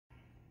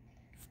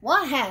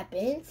what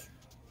happens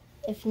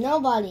if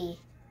nobody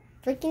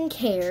freaking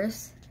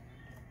cares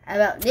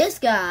about this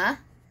guy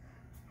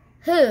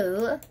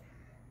who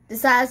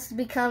decides to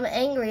become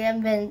angry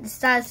and then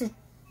decides to...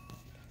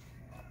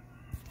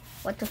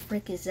 What the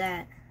frick is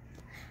that?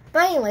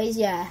 But anyways,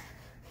 yeah.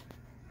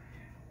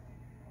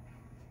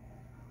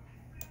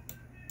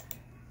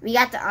 We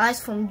got the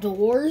eyes from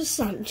doors.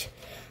 I'm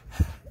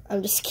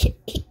just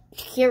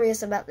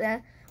curious about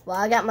that. Well,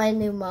 I got my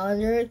new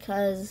monitor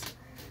because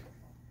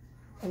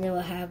I knew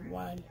I have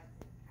one.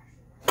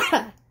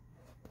 Sorry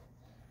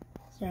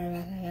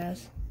about that,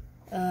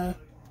 guys.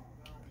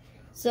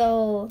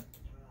 So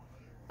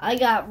I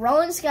got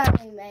Rolling Sky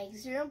Remake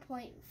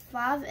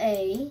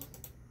 0.5A.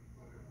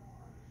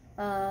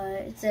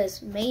 It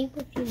says made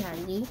with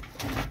humanity.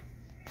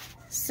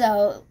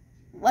 So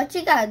what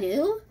you gotta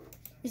do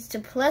is to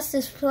press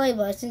this play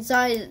button.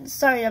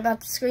 Sorry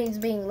about the screens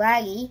being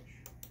laggy.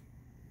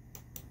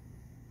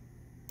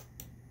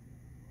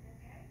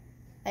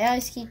 I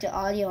always keep the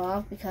audio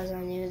off because I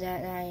knew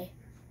that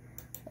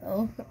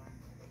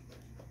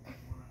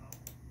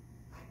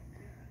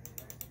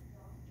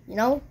you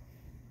know,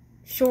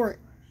 short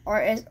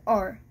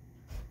RSR.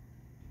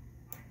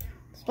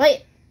 Let's play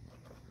it.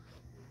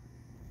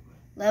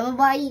 Level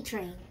by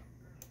E-Train.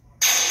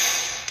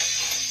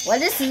 Well,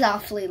 this is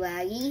awfully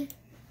laggy.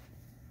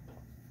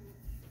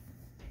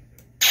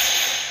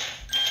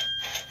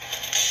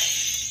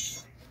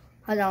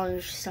 Hold on,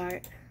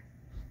 restart.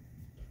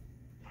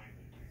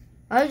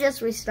 I'll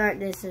just restart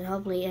this and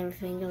hopefully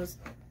everything goes.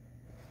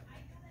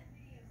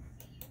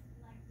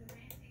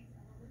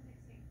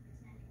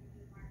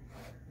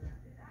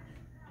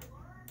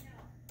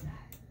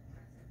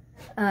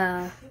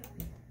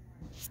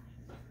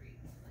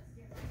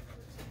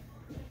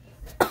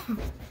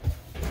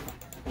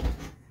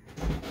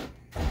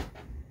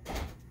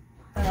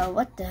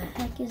 What the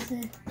heck is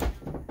this?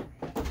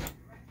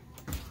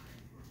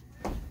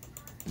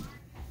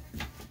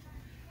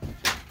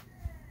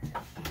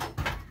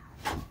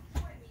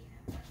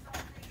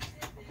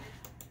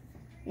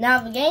 Now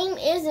the game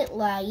isn't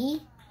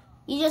laggy.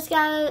 You just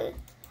gotta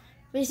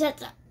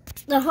reset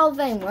the whole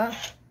thing, bro.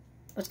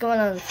 What's going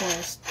on in the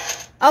forest?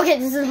 Okay,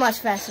 this is a much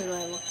faster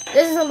level.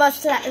 This is a much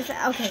faster.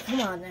 Okay,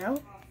 come on now.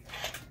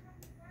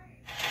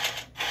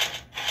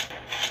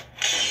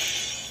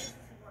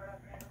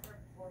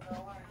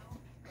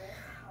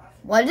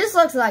 Well, this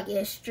looks like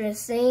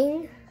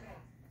interesting.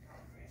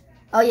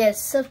 Oh yeah,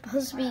 it's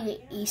supposed to be the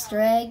Easter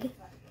egg.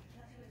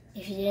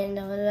 If you didn't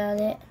know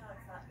about it.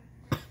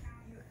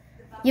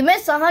 You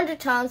miss 100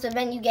 times and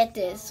then you get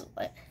this.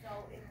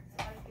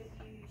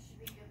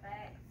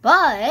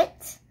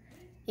 But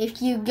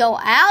if you go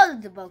out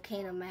of the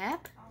volcano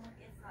map,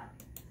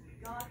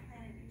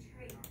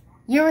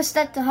 you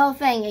reset the whole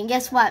thing. And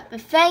guess what? The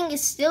thing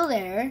is still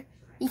there.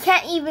 You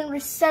can't even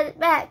reset it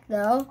back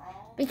though,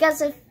 because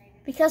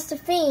the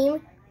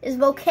theme is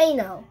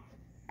volcano,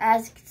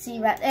 as you can see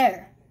right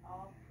there.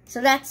 So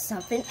that's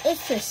something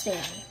interesting.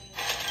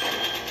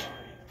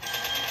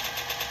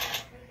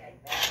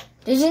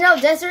 Did you know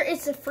Desert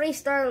is a free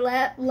star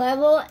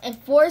level and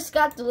Forest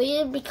got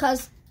deleted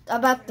because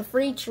about the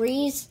free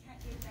trees?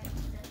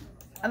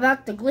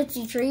 About the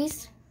glitchy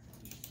trees?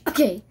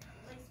 Okay,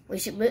 we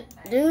should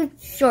do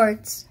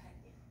shorts.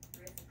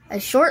 A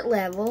short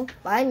level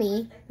by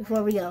me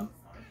before we go.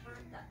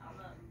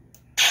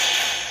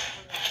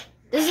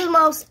 This is the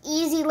most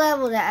easy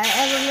level that I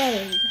ever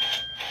made.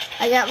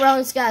 I got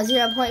Rolling Sky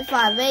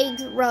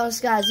 0.5A, Rolling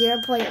Sky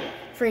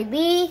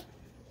 0.3B,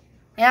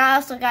 and I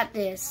also got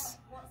this.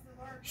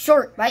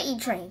 Short by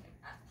E-Train.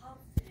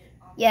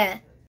 Yeah,